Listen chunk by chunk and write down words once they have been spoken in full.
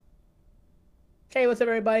Hey, what's up,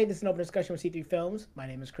 everybody? This is an open discussion with C3 Films. My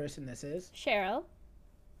name is Chris, and this is. Cheryl.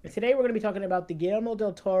 And today we're going to be talking about the Guillermo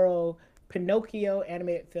del Toro Pinocchio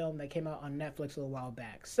animated film that came out on Netflix a little while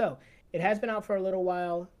back. So, it has been out for a little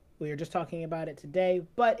while. We were just talking about it today,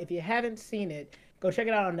 but if you haven't seen it, go check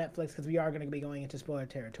it out on Netflix because we are going to be going into spoiler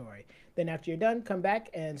territory. Then, after you're done, come back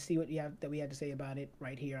and see what we have to say about it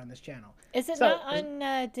right here on this channel. Is it So, not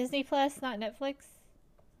on Disney Plus, not Netflix?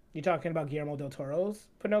 you're talking about Guillermo del Toro's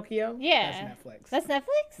Pinocchio? That's Yeah. Netflix. That's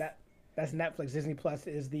Netflix? That that's Netflix. Disney Plus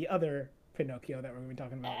is the other Pinocchio that we're going to be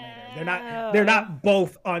talking about later. They're not they're Oh. not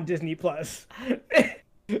both on Disney Plus. I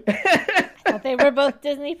thought they were both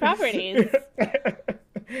Disney properties.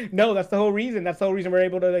 No, that's the whole reason. That's the whole reason we're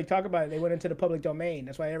able to talk about it. They went into the public domain.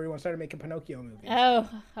 That's why everyone started making Pinocchio movies.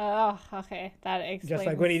 Oh, okay. That explains.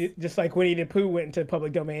 Just like Winnie the Pooh went into the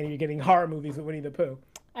public domain, and you're getting horror movies with Winnie the Pooh.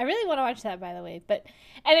 I really want to watch that, by the way. But,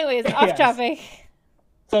 anyways, off Yes. topic.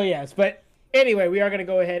 So yes, but anyway, we are going to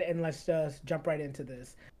go ahead and let's just jump right into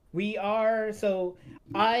this. We all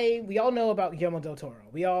know about Guillermo del Toro.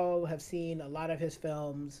 We all have seen a lot of his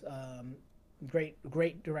films.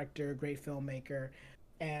 Great director, great filmmaker,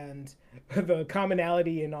 and the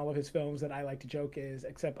commonality in all of his films that I like to joke is,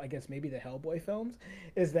 except I guess maybe the Hellboy films,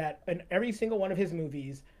 is that in every single one of his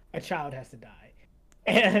movies, a child has to die.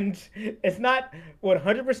 And it's not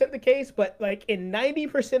 100% the case, but like in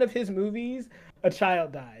 90% of his movies, a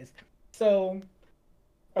child dies. So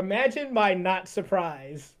imagine my not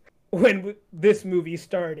surprise when this movie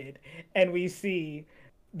started and we see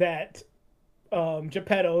that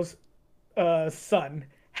Geppetto's son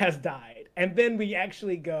has died. And then we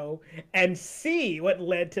actually go and see what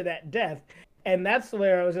led to that death. And that's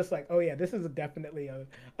where I was just like, oh, yeah, this is definitely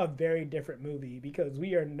a very different movie because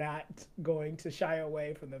we are not going to shy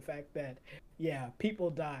away from the fact that, yeah,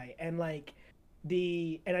 people die. And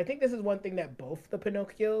and I think this is one thing that both the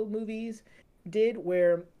Pinocchio movies did,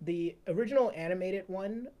 where the original animated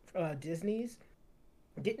one, Disney's,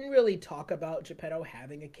 didn't really talk about Geppetto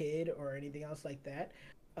having a kid or anything else like that.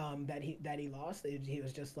 That he lost. He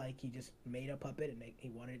was just like he just made a puppet and he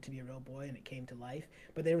wanted it to be a real boy and it came to life.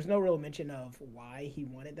 But there was no real mention of why he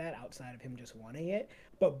wanted that outside of him just wanting it.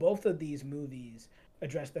 But both of these movies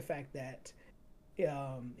address the fact that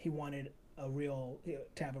he wanted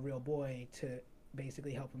to have a real boy to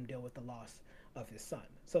basically help him deal with the loss of his son.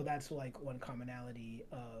 So that's like one commonality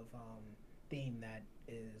of theme that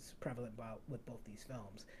is prevalent about with both these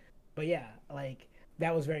films. But yeah, like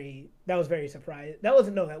that was very surprising. That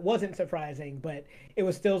wasn't surprising, but it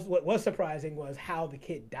was still what was surprising was how the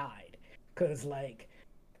kid died, because like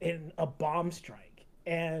in a bomb strike,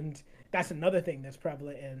 and that's another thing that's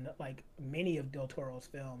prevalent in like many of Del Toro's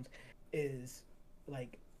films is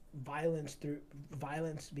like violence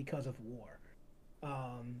because of war.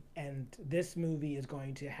 And this movie is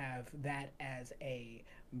going to have that as a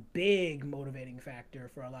big motivating factor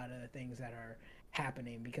for a lot of the things that are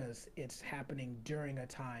happening because it's happening during a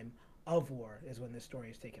time of war is when this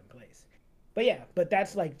story is taking place. But yeah, but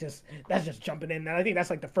that's just jumping in. And I think that's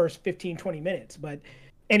like the first 15, 20 minutes. But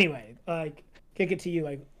anyway, like kick it to you.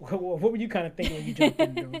 Like what were you kind of thinking when you jumped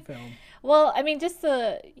into the film? Well, I mean, just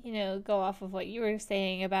to, go off of what you were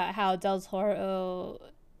saying about how Del Toro,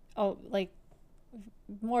 like,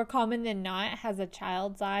 more common than not, has a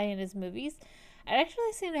child's eye in his movies. I'd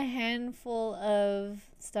actually seen a handful of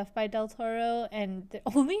stuff by Del Toro, and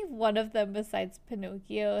only one of them, besides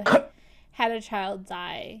Pinocchio, had a child's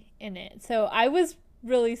eye in it. So I was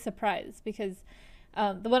really surprised because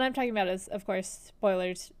the one I'm talking about is, of course,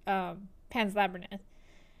 spoilers, Pan's Labyrinth.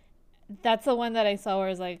 That's the one that I saw where I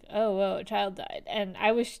was like, oh, whoa, a child died. And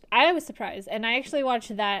I was surprised. And I actually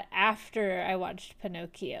watched that after I watched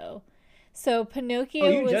Pinocchio. So Oh, Pinocchio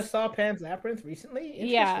you was, just saw Pan's Labyrinth recently?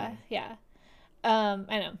 yeah, Interesting. yeah. I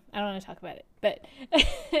know. I don't want to talk about it, but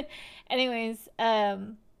anyways,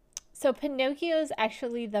 so Pinocchio is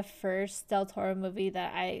actually the first Del Toro movie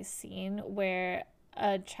that I seen where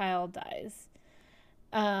a child dies.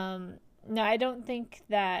 No, I don't think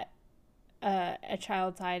that a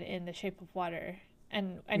child died in The Shape of Water.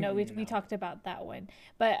 And I know we No. talked about that one,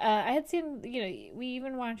 but I had seen, we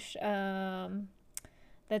even watched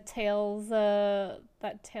the Tales,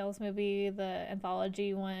 that Tales movie, the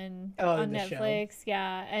anthology one Oh, on the show. Netflix.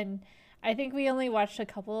 Yeah, and I think we only watched a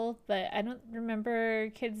couple, but I don't remember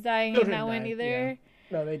kids dying in that Children one die. Yeah. either.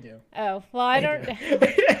 No, they do. Oh well, I They do. don't.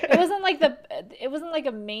 It wasn't like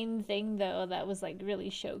a main thing though that was like really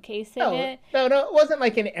showcasing No, it. no, no. It wasn't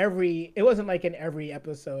like in every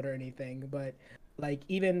episode or anything, but like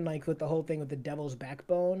even like with the whole thing with the Devil's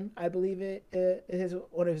Backbone, I believe it is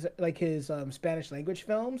one of his like his Spanish language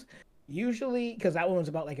films. Usually, because that one was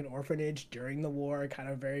about like an orphanage during the war, kind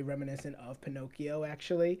of very reminiscent of Pinocchio,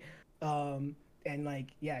 actually. And like,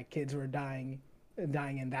 yeah, kids were dying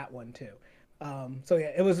in that one too. So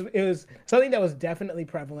yeah, it was something that was definitely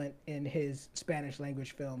prevalent in his Spanish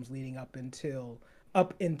language films leading up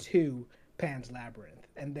into Pan's Labyrinth,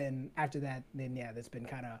 and then after that, then yeah, that's been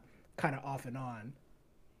kind of off and on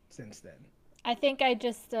since then. I think I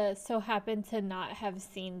just so happen to not have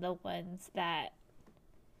seen the ones that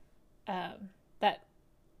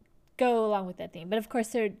go along with that theme. But of course,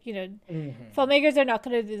 they're Hmm. filmmakers are not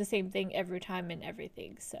going to do the same thing every time and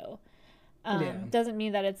everything. So Yeah. doesn't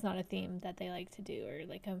mean that it's not a theme that they like to do or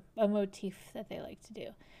like a motif that they like to do.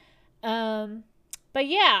 But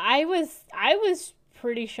yeah, I was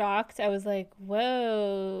pretty shocked. I was like,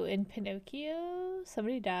 whoa, in Pinocchio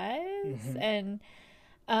somebody dies. Hmm. And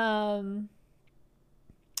um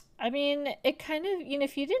I mean, it kind of,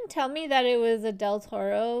 if you didn't tell me that it was a Del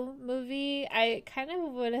Toro movie, I kind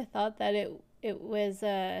of would have thought that it was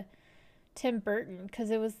Tim Burton,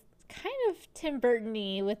 because it was kind of Tim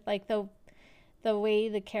Burton-y with like the way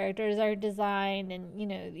the characters are designed, and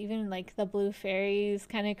even like the blue fairies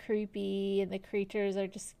kind of creepy, and the creatures are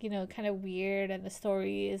just kind of weird, and the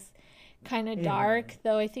story is kind of Hmm. dark,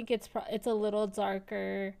 though I think it's a little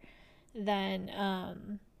darker than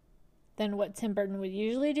what Tim Burton would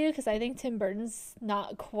usually do, because I think Tim Burton's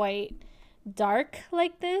not quite dark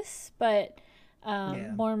like this, but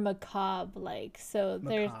Yeah. more macabre like. So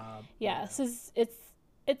there's, Macabre. yeah, Yeah. so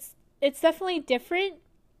it's it's definitely different.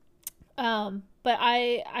 But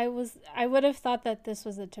I would have thought that this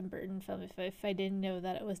was a Tim Burton film if I didn't know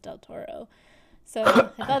that it was Del Toro. So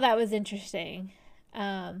I thought that was interesting.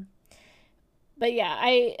 Um, but yeah,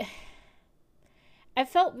 I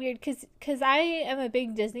felt weird because I am a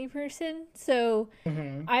big Disney person, so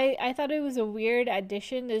Hmm. I thought it was a weird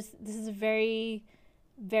addition. This is very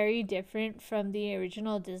different from the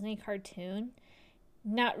original Disney cartoon.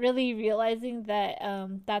 Not really realizing that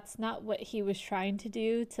that's not what he was trying to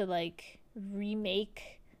do, to like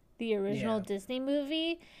remake the original Yeah. Disney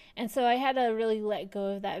movie, and so I had to really let go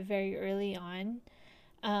of that very early on.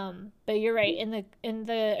 But you're right. In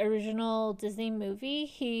the original Disney movie,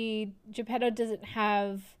 he Geppetto doesn't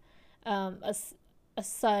have a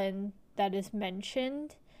son that is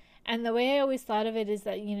mentioned. And the way I always thought of it is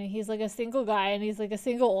that he's like a single guy, and he's like a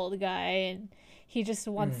single old guy, and he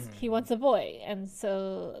wants Hmm. a boy, and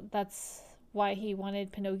so that's why he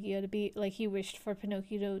wanted Pinocchio to be like, he wished for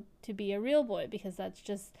Pinocchio to be a real boy, because that's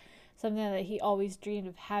just something that he always dreamed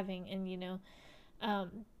of having. And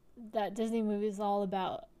um, that Disney movie is all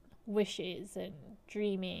about wishes and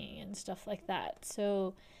dreaming and stuff like that.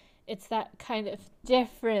 So it's that kind of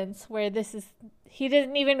difference where this is, he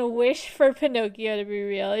didn't even wish for Pinocchio to be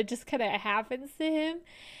real. It just kind of happens to him.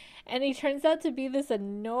 And he turns out to be this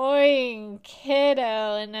annoying kiddo,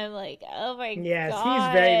 and I'm like, oh my Yes,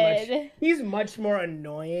 god. he's much more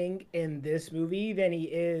annoying in this movie than he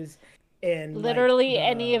is in like Literally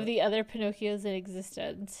any of the the other Pinocchios in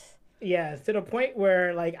existence. yeah, to the point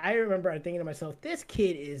where like I remember thinking to myself, this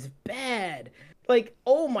kid is bad. Like,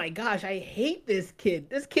 oh my gosh, I hate this kid.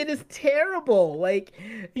 This kid is terrible.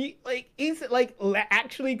 He's like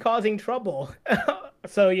actually causing trouble.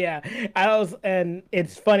 So yeah, and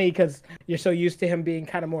it's funny because you're so used to him being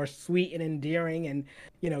kind of more sweet and endearing and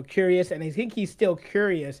curious, and I think he's still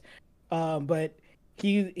curious, but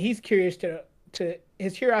he's curious to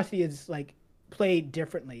his curiosity is like played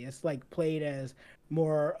differently. It's like played as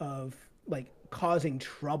more of like causing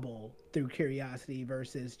trouble through curiosity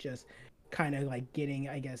versus just kind of like getting,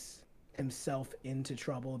 I guess, himself into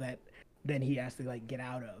trouble that then he has to like get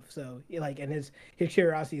out of. So like, and his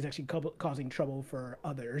curiosity is actually causing trouble for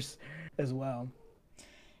others as well.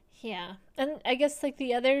 Yeah. And I guess like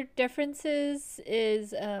the other differences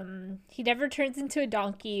is he never turns into a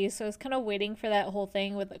donkey, so I was kind of waiting for that whole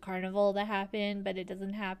thing with the carnival to happen, but it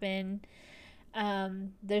doesn't happen.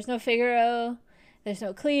 There's no Figaro, there's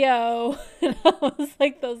no Cleo. And I was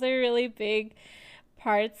like, those are really big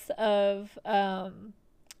parts of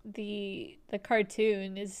the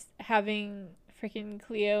cartoon, is having freaking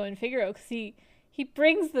Cleo and Figaro, cuz he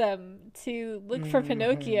brings them to look for Hmm.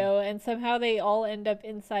 Pinocchio, and somehow they all end up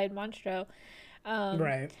inside Monstro, um,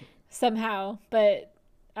 Right. somehow. But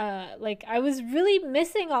like, I was really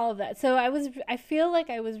missing all of that. So I feel like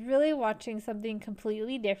I was really watching something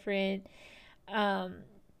completely different. Um,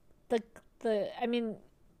 the I mean,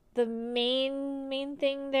 the main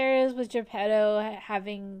thing there is with Geppetto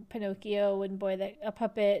having Pinocchio and boy, that a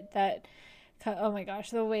puppet that, oh my gosh,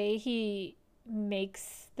 the way he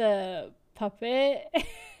makes the puppet,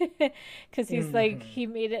 because he's like, Hmm. he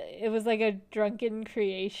made it was like a drunken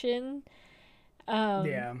creation.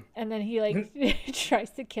 Yeah. And then he like tries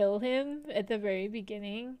to kill him at the very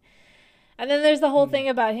beginning. And then there's the whole thing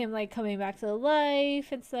about him like coming back to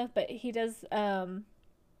life and stuff, but he does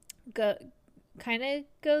go kind of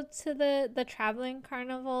go to the traveling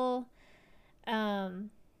carnival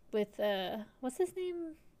with what's his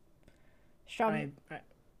name? Strom I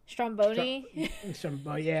Stromboni.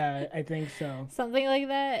 Oh yeah, I think so. Something like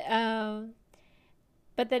that.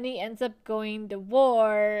 But then he ends up going to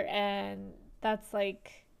war, and that's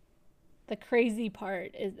like the crazy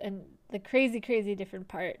part is, and the crazy different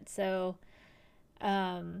part. So,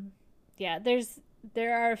 yeah,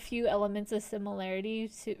 there are a few elements of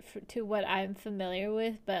similarity to what I'm familiar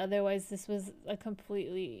with, but otherwise, this was a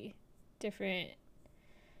completely different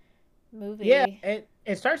Yeah, movie.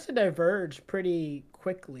 it starts to diverge pretty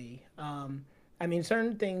quickly. I mean,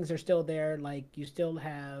 certain things are still there, like you still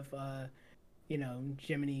have,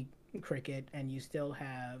 Jiminy Cricket, and you still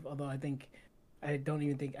have, although I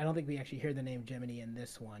don't think we actually hear the name Jiminy in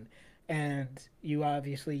this one. And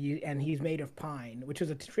and he's made of pine, which was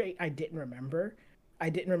a trait I didn't remember. I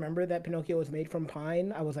didn't remember that Pinocchio was made from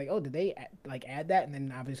pine. I was like, oh, did they like add that? And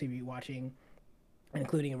then obviously rewatching,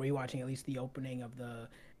 including rewatching at least the opening of the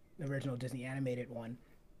original Disney animated one.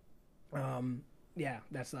 Um, yeah,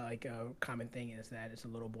 that's like a common thing is that it's a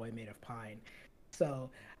little boy made of pine. So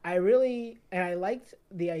I liked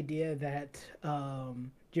the idea that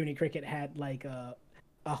Jiminy Cricket had like a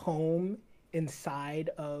home inside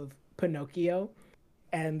of Pinocchio,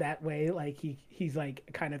 and that way like he's like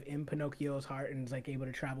kind of in Pinocchio's heart and is like able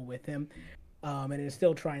to travel with him, and is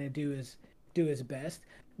still trying to do his best.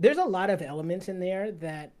 There's a lot of elements in there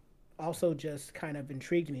that also just kind of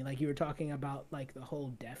intrigued me. Like you were talking about like the whole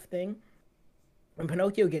death thing. When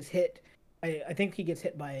Pinocchio gets hit, I think he gets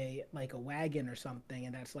hit by like a wagon or something,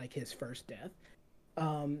 and that's like his first death.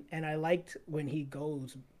 And I liked when he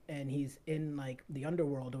goes and he's in like the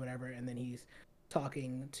underworld or whatever, and then he's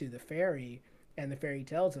talking to the fairy, and the fairy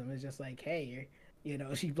tells him it's just like, hey,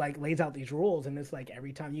 she like lays out these rules, and it's like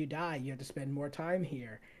every time you die, you have to spend more time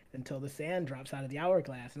here until the sand drops out of the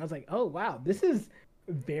hourglass. And I was like, oh wow, this is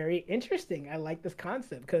very interesting. I like this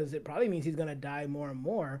concept because it probably means he's gonna die more and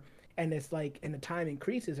more, and it's like, and the time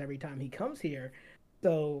increases every time he comes here.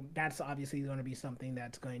 So that's obviously going to be something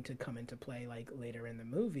that's going to come into play like later in the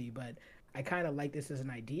movie. But I kind of like this as an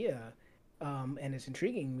idea, and it's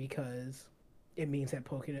intriguing because it means that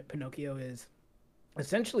Pinocchio is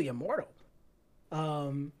essentially immortal.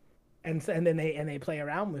 Um, and then they play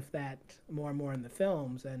around with that more and more in the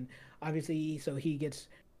films, and obviously, so he gets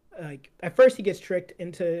like at first he gets tricked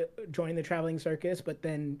into joining the traveling circus, but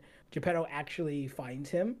then Geppetto actually finds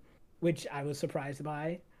him, which I was surprised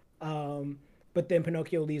by. Um, but then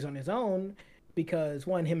Pinocchio leaves on his own because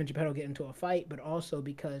one, him and Geppetto get into a fight, but also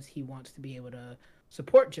because he wants to be able to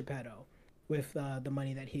support Geppetto with the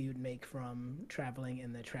money that he would make from traveling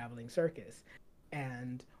in the traveling circus.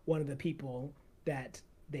 And one of the people that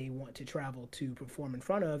they want to travel to perform in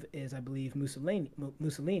front of is, I believe,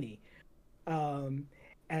 Mussolini. Um,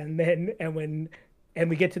 and then and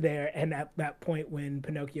we get to there, and at that point when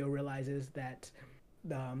Pinocchio realizes that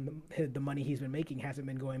the money he's been making hasn't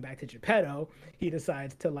been going back to Geppetto, he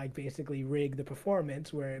decides to like basically rig the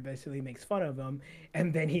performance where it basically makes fun of him,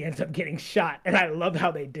 and then he ends up getting shot. And I love how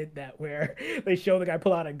they did that, where they show the guy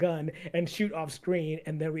pull out a gun and shoot off screen,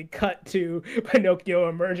 and then we cut to Pinocchio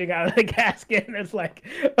emerging out of the casket, and it's like,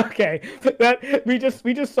 okay, that we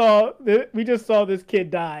just saw this kid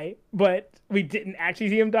die, but we didn't actually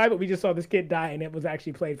see him die, but we just saw this kid die, and it was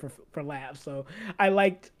actually played for laughs. So I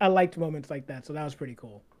liked moments like that. So that was pretty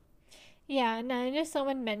cool. Yeah, and I know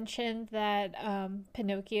someone mentioned that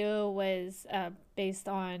Pinocchio was based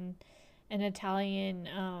on an Italian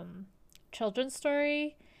children's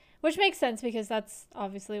story, which makes sense because that's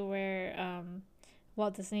obviously where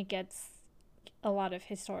Walt Disney gets a lot of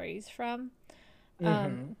his stories from.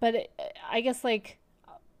 Mm-hmm. But I guess like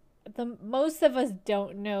the most of us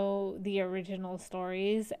don't know the original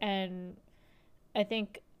stories, and I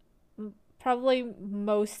think probably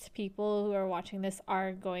most people who are watching this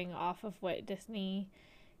are going off of what Disney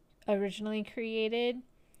originally created,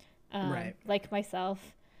 Right. like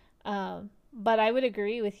myself. But I would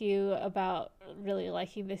agree with you about really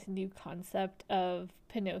liking this new concept of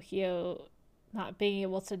Pinocchio not being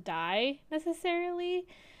able to die necessarily.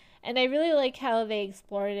 And I really like how they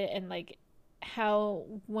explored it, and like how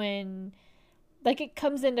when like it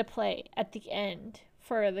comes into play at the end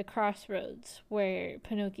for the crossroads where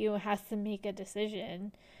Pinocchio has to make a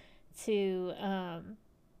decision to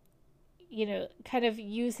kind of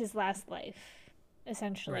use his last life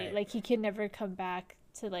essentially. Right. Like he can never come back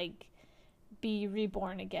to like be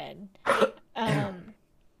reborn again. Um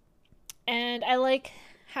And I like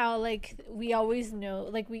how like we always know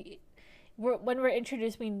like when we're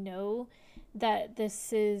introduced we know that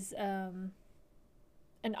this is an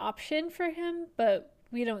option for him, but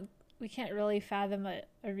we can't really fathom a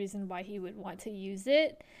reason why he would want to use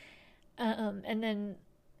it. And then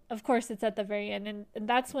of course it's at the very end, and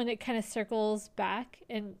that's when it kind of circles back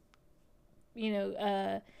and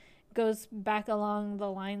goes back along the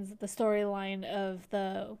lines, the storyline of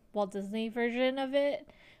the Walt Disney version of it,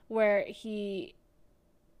 where he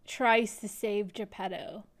tries to save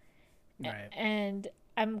Geppetto. Right. And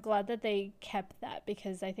I'm glad that they kept that,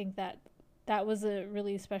 because I think that that was a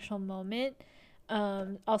really special moment.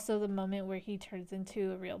 Also, the moment where he turns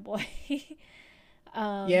into a real boy.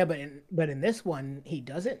 Yeah, but in this one, he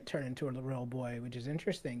doesn't turn into a real boy, which is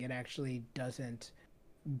interesting. It actually doesn't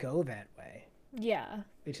go that way, Yeah.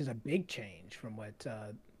 which is a big change from what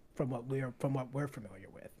we're familiar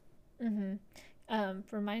with. Mm-hmm.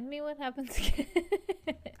 Remind me what happens again.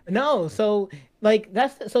 No, so like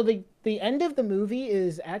that's so the end of the movie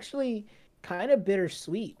is actually kind of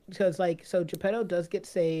bittersweet because like so Geppetto does get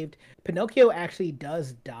saved, Pinocchio actually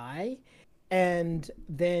does die, and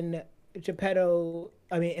then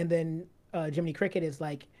Jiminy Cricket is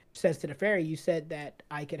like says to the fairy, "You said that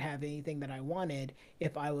I could have anything that I wanted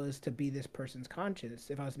if I was to be this person's conscience,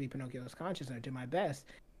 if I was to be Pinocchio's conscience, and I do my best."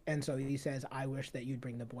 And so he says, "I wish that you'd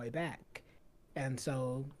bring the boy back." And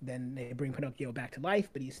so then they bring Pinocchio back to life,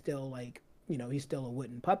 but he's still like, he's still a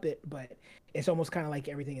wooden puppet, but it's almost kind of like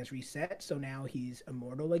everything is reset. So now he's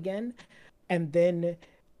immortal again. And then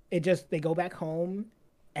they go back home,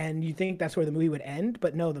 and you think that's where the movie would end,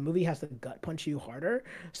 but no, the movie has to gut punch you harder.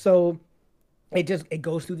 So it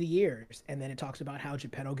goes through the years, and then it talks about how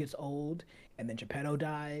Geppetto gets old, and then Geppetto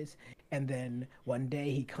dies, and then one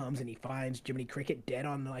day he comes and he finds Jiminy Cricket dead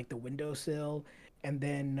on like the windowsill, and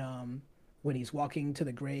then when he's walking to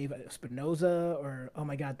the grave of Spinoza, or oh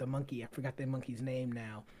my god, the monkey, I forgot the monkey's name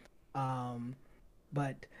now.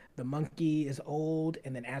 But the monkey is old,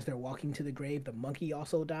 and then as they're walking to the grave, the monkey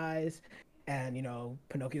also dies, and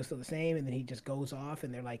Pinocchio's still the same, and then he just goes off,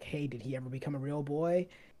 and they're like, "Hey, did he ever become a real boy?"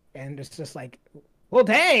 And it's just like, well,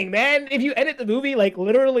 dang, man, if you ended the movie like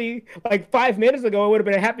literally like 5 minutes ago, it would have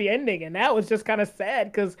been a happy ending, and that was just kind of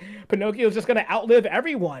sad because Pinocchio's just gonna outlive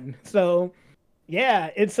everyone. So yeah,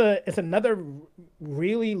 it's another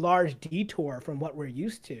really large detour from what we're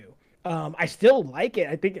used to. I still like it.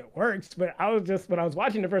 I think it works, but when I was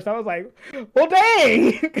watching it first, I was like, well,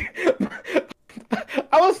 dang,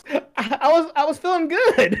 I was feeling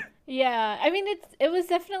good. Yeah, I mean it was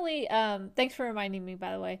definitely thanks for reminding me,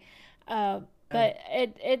 by the way. But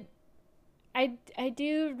I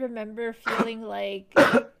do remember feeling like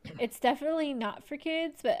it's definitely not for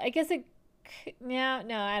kids, but I guess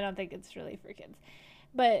no, I don't think it's really for kids.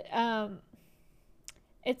 But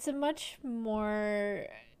it's a much more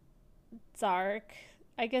dark,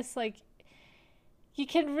 I guess, like you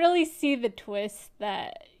can really see the twist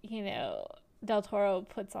that, Del Toro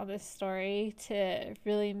puts on this story to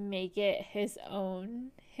really make it his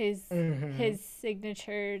own, his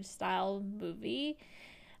signature style movie.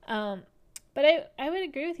 But I would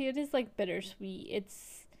agree with you. It is like bittersweet.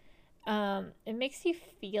 It makes you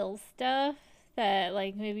feel stuff that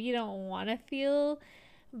like maybe you don't want to feel,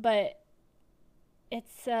 but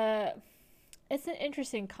it's an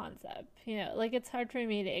interesting concept. Like it's hard for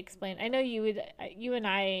me to explain. I know you and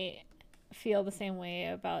I feel the same way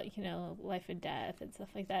about life and death and stuff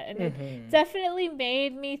like that, and it definitely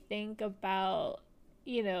made me think about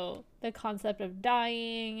the concept of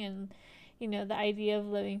dying and the idea of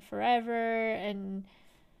living forever, and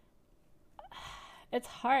it's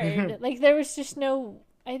hard. Like there was just no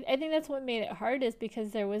I think that's what made it hard, is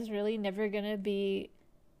because there was really never gonna be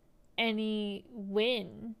any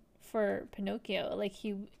win for Pinocchio. Like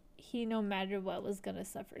he no matter what was gonna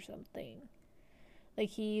suffer something. Like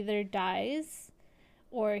he either dies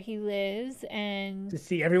or he lives and to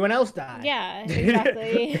see everyone else die. Yeah,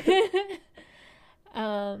 exactly.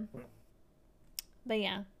 But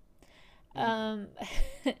yeah. I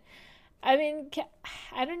mean,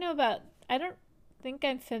 I don't know about. I don't think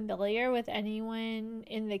I'm familiar with anyone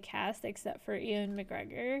in the cast except for Ewan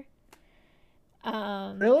McGregor.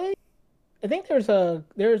 Really? I think I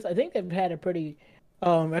think they've had a pretty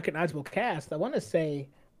recognizable cast. I want to say,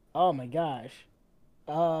 oh my gosh.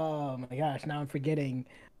 Oh my gosh, now I'm forgetting.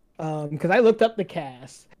 Because I looked up the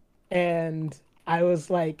cast and I was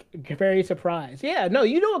like very surprised. Yeah, no,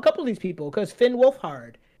 you know a couple of these people because Finn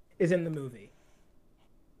Wolfhard is in the movie,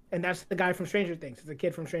 and that's the guy from Stranger Things. It's the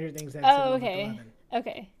kid from Stranger Things. That's Oh, okay,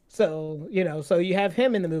 okay. So so you have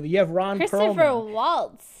him in the movie. You have Ron Christopher Perlman.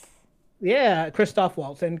 Waltz. Yeah, Christoph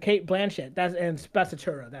Waltz and Kate Blanchett. That's and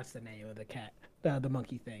Spazzatura. That's the name of the cat, the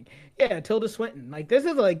monkey thing. Yeah, Tilda Swinton. Like this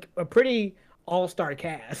is like a pretty all-star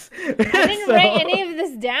cast. I didn't write So any of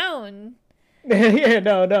this down. yeah,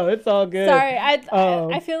 no, it's all good. Sorry, I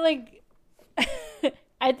Um, feel like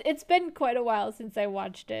it's been quite a while since I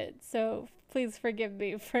watched it, so please forgive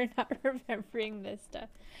me for not remembering this stuff.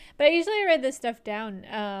 But I usually write this stuff down.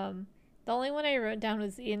 The only one I wrote down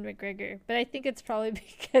was Ian McGregor, but I think it's probably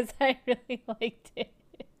because I really liked it.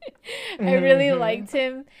 I really mhm, liked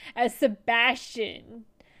him as Sebastian,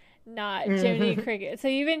 not Jiminy mhm. Cricket. So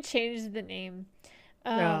you even changed the name.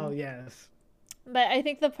 Oh Um, yes. but I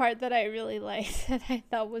think the part that I really liked that I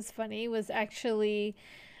thought was funny was actually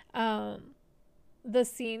um, the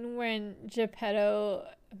scene when Geppetto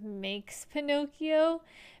makes Pinocchio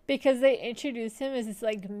because they introduce him as this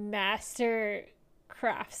like master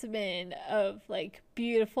craftsman of like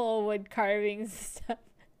beautiful wood carvings and stuff.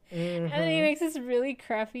 And then he Hmm. makes this really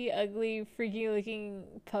crappy, ugly, freaky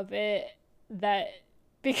looking puppet that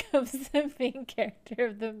becomes the main character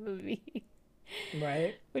of the movie.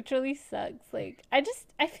 Right. Which really sucks. Like I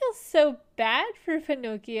feel so bad for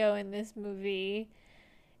Pinocchio in this movie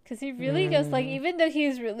because he really goes like Hmm. even though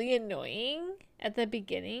he's really annoying at the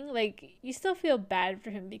beginning, like you still feel bad for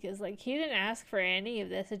him because like he didn't ask for any of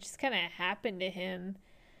this. It just kind of happened to him,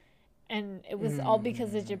 and it was all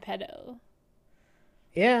because of Hmm. Geppetto.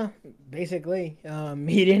 Yeah, basically.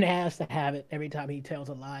 He didn't ask to have it. Every time he tells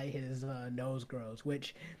a lie, his nose grows.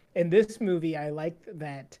 Which, in this movie, I like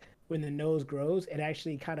that when the nose grows, it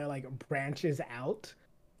actually kind of like branches out,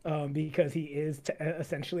 because he is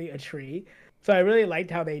essentially a tree. So I really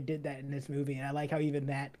liked how they did that in this movie, and I like how even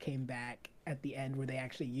that came back at the end, where they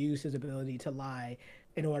actually used his ability to lie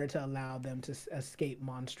in order to allow them to escape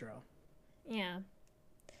Monstro. Yeah,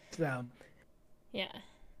 So yeah.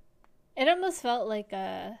 It almost felt like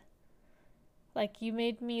you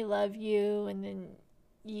made me love you, and then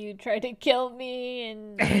you tried to kill me,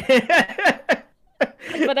 and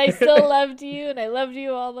but I still loved you, and I loved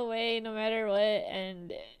you all the way, no matter what.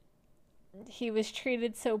 And he was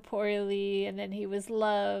treated so poorly, and then he was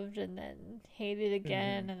loved, and then hated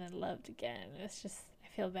again, Mhm. and then loved again. It's just I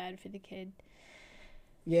feel bad for the kid.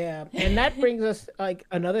 Yeah, and that brings us like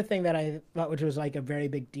another thing that I thought, which was like a very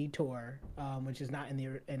big detour, which is not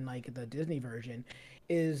in like the Disney version,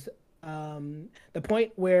 is the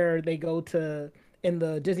point where they go to in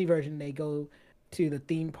the Disney version they go to the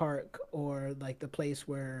theme park or like the place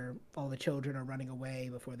where all the children are running away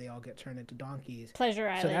before they all get turned into donkeys.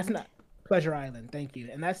 Pleasure So that's Island, not Pleasure Island. Thank you,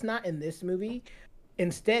 and that's not in this movie.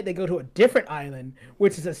 Instead, they go to a different island,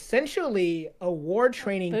 which is essentially a war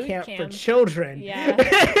training boot camp for camp. children. Yeah,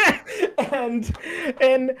 and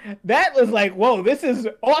and that was like, whoa, this is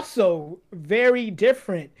also very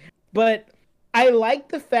different. But I like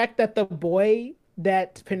the fact that the boy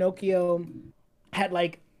that Pinocchio had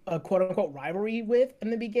like a quote unquote rivalry with in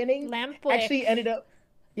the beginning actually Lampwick. ended up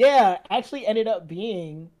yeah,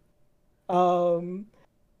 being um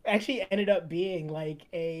like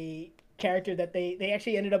a character that they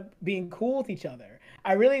actually ended up being cool with each other.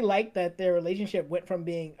 I really like that their relationship went from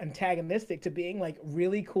being antagonistic to being like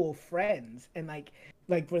really cool friends and like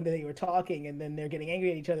when they were talking and then they're getting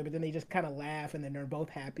angry at each other but then they just kind of laugh and then they're both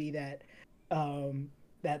happy um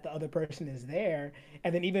that the other person is there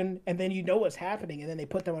and then you know what's happening and then they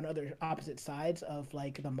put them on other opposite sides of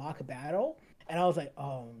like the mock battle and I was like,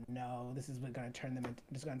 oh no, this is what gonna turn them into,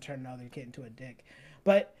 this is gonna turn another kid into a dick.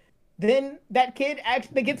 But then that kid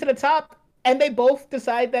actually they get to the top and they both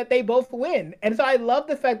decide that they both win. And so I love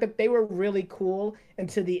the fact that they were really cool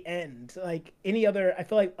until the end. Like any other, I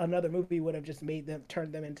feel like another movie would have just made them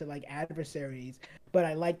turn them into like adversaries. But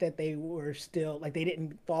I like that they were still like they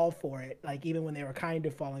didn't fall for it. Like even when they were kind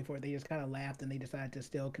of falling for it, they just kind of laughed and they decided to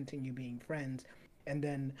still continue being friends. And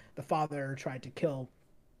then the father tried to kill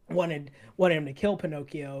wanted him to kill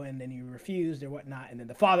Pinocchio, and then he refused or whatnot, and then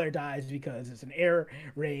the father dies because it's an air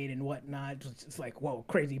raid and whatnot. It's like whoa,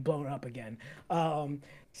 crazy, blown up again. Um,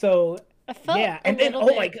 so I felt yeah, a and then little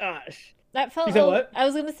oh my bit. gosh, That you felt. said what? I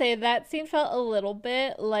was gonna say that scene felt a little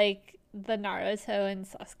bit like the Naruto and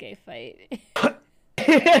Sasuke fight.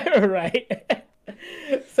 Right.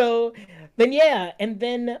 So then yeah, and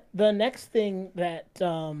then the next thing that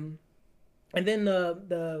and then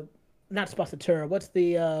the not Spassatura, what's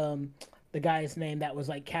the guy's name that was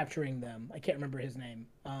like capturing them? I can't remember his name.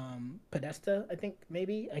 Podesta, I think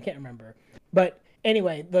maybe. I can't remember. But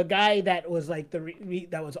anyway, the guy that was like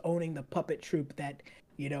that was owning the puppet troupe that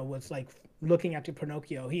was like looking after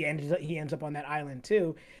Pinocchio. He ends up on that island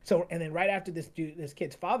too. So and then right after this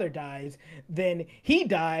kid's father dies, then he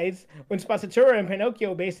dies when Spazzatura and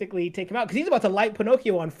Pinocchio basically take him out because he's about to light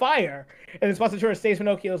Pinocchio on fire, and then Spazzatura saves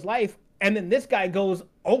Pinocchio's life. And then this guy goes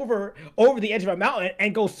over the edge of a mountain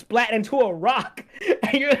and goes splat into a rock.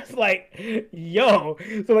 And you're just like, yo.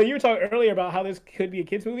 So like you were talking earlier about how this could be a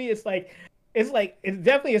kids movie. It's like it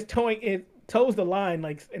definitely is toes the line.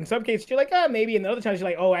 Like in some cases you're like, oh maybe, and the other times you're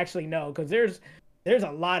like, oh actually no, because there's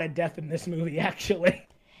a lot of death in this movie actually.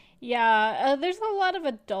 Yeah, there's a lot of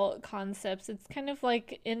adult concepts. It's kind of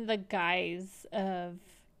like in the guise of,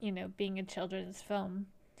 being a children's film.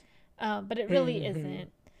 But it really Mm-hmm.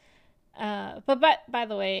 isn't. But by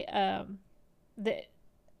the way, the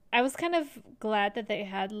I was kind of glad that they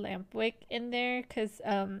had Lampwick in there because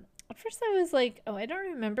at first I was like, oh, I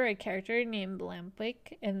don't remember a character named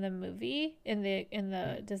Lampwick in the movie in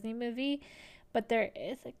the Disney movie, but there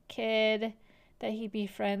is a kid that he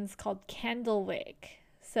befriends called Candlewick.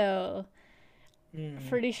 So Mm.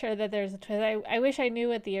 pretty sure that there's a twist. I wish I knew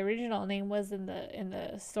what the original name was in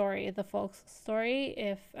the story, the folk story,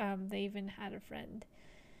 if they even had a friend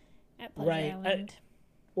at Pleasure Right. Island.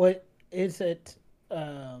 What is it?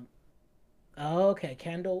 Um, oh, okay.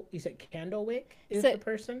 You said Candlewick is So the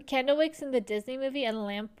person? Candlewick's in the Disney movie, and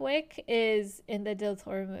Lampwick is in the Del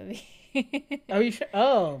Toro movie. Are you sure?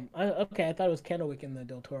 Oh, okay. I thought it was Candlewick in the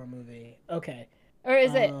Del Toro movie. Okay. Or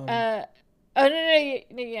is it? Um, Oh no,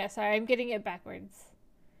 no, yeah. Sorry, I'm getting it backwards.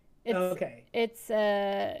 It's okay. it's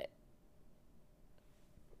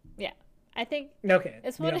yeah. I think Okay.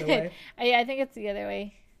 it's The one. other way? I think it's the other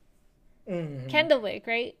way. Hmm. Candlewick,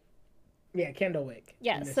 right? Yeah, Candlewick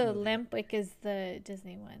Yeah. in this So movie. Lampwick is the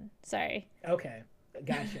Disney one. Sorry, Okay.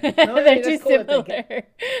 Gotcha. No, they're hey, too that's cool that they.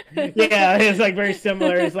 similar. Yeah, it's like very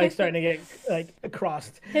similar. It's like starting to get like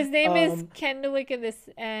crossed. His name is Um, Candlewick in this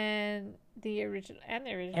and the original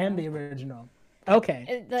and the original.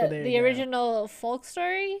 Okay. So there you the go. original folk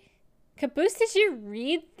story. Caboose, did you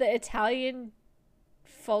read the Italian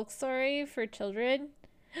folk story for children?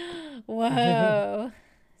 Whoa,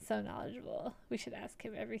 so knowledgeable. We should ask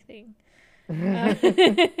him everything. Uh,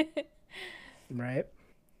 Right.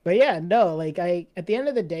 But yeah, no, like I at the end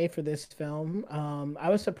of the day for this film, I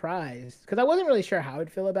was surprised because I wasn't really sure how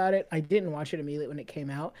I'd feel about it. I didn't watch it immediately when it came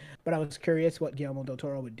out, but I was curious what Guillermo del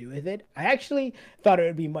Toro would do with it. I actually thought it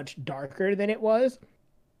would be much darker than it was,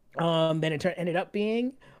 than ended up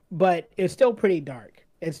being, but it's still pretty dark.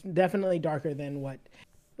 It's definitely darker than what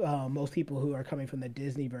most people who are coming from the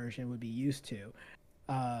Disney version would be used to.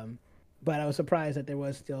 Um, but I was surprised that there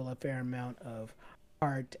was still a fair amount of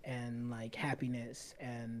art and like happiness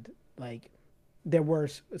and like there were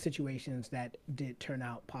situations that did turn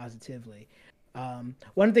out positively.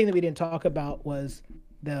 One thing that we didn't talk about was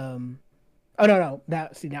the oh no,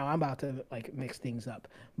 that see now I'm about to like mix things up,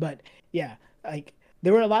 but yeah, like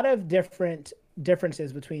there were a lot of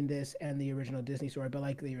differences between this and the original Disney story, but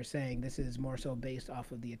like you were saying, this is more so based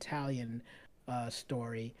off of the Italian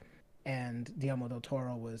story, and Guillermo del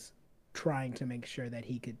Toro was trying to make sure that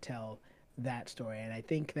he could tell that story. And I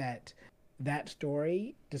think that that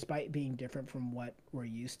story, despite being different from what we're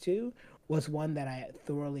used to, was one that I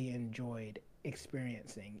thoroughly enjoyed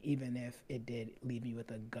experiencing, even if it did leave me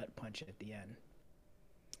with a gut punch at the end.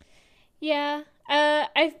 yeah,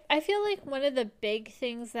 I feel like one of the big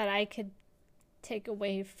things that I could take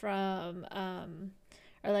away from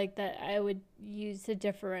or like that I would use to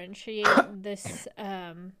differentiate this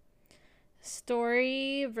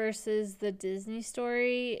story versus the Disney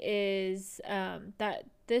story is that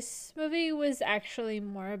this movie was actually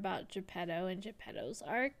more about Geppetto and Geppetto's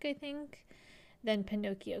arc, I think, than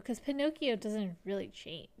Pinocchio, because Pinocchio doesn't really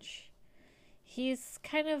change. He's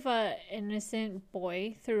kind of a innocent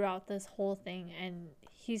boy throughout this whole thing, and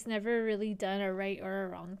he's never really done a right or a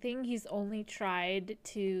wrong thing. He's only tried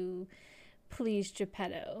to please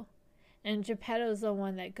Geppetto, and Geppetto's the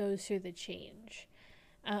one that goes through the change.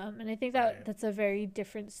 And I think that Right. that's a very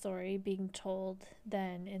different story being told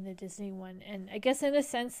than in the Disney one. And I guess in a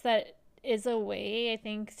sense that is a way, I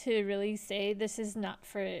think, to really say this is not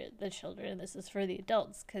for the children, this is for the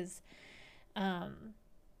adults, because um,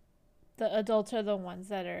 the adults are the ones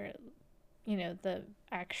that are, the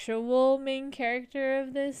actual main character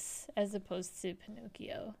of this, as opposed to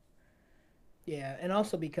Pinocchio. Yeah, and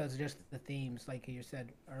also because just the themes, like you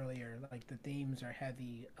said earlier, like the themes are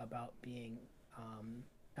heavy about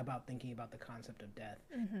thinking about the concept of death,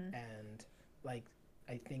 Mm-hmm. and like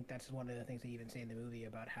I think that's one of the things they even say in the movie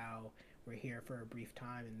about how we're here for a brief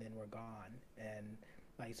time and then we're gone, and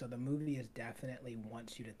like so the movie is definitely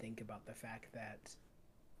wants you to think about the fact that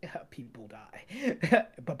people die,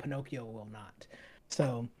 but Pinocchio will not.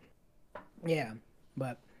 So Yeah,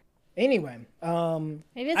 but anyway,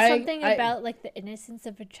 Maybe it's something I about like the innocence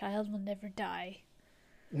of a child will never die.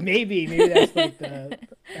 maybe that's like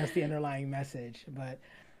that's the underlying message. But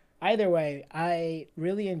either way, I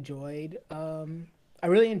really enjoyed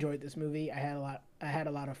this movie. I had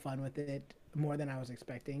a lot of fun with it, more than I was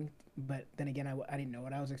expecting. But then again, I didn't know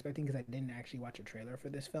what I was expecting because I didn't actually watch a trailer for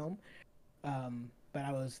this film. But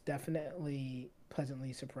I was definitely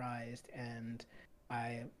pleasantly surprised, and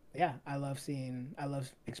I I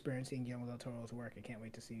love experiencing Guillermo del Toro's work. I can't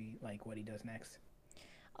wait to see like what he does next.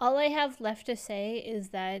 All I have left to say is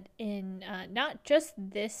that in not just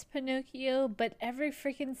this Pinocchio, but every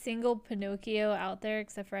freaking single Pinocchio out there,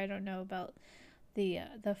 except for I don't know about the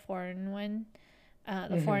foreign one,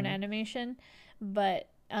 the foreign Mm-hmm. animation, but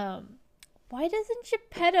why doesn't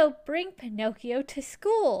Geppetto bring Pinocchio to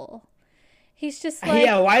school? He's just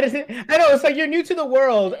Yeah, like, why does it? I know it's like you're new to the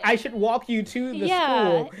world. I should walk you to the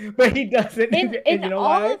yeah, school, but he doesn't. in And you know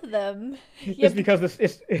all why? of them, It's yep. because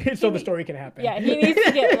it's He so the story can happen. yeah, he needs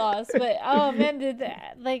to get lost. But oh man, did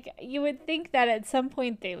that, like you would think that at some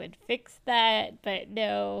point they would fix that, but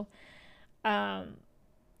no. Um,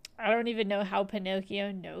 I don't even know how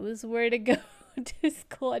Pinocchio knows where to go to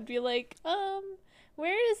school. I'd be like,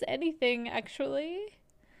 where is anything actually?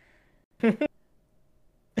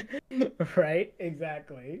 Right?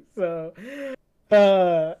 Exactly. So,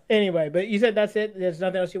 anyway, but you said that's it. There's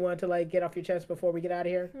nothing else you want to like get off your chest before we get out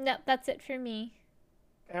of here. No, that's it for me.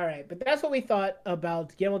 All right, but that's what we thought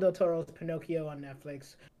about Guillermo del Toro's Pinocchio on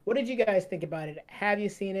Netflix. What did you guys think about it? Have you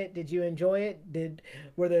seen it? Did you enjoy it? Did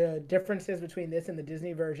Were the differences between this and the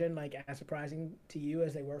Disney version like as surprising to you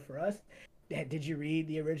as they were for us? Did you read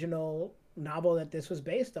the original novel that this was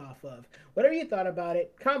based off of? Whatever you thought about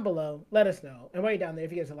it, comment below. Let us know. And while you're down there,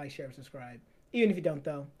 if you guys would like, share, and subscribe. Even if you don't,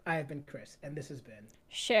 though, I have been Chris, and this has been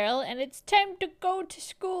Cheryl, and it's time to go to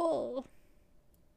school.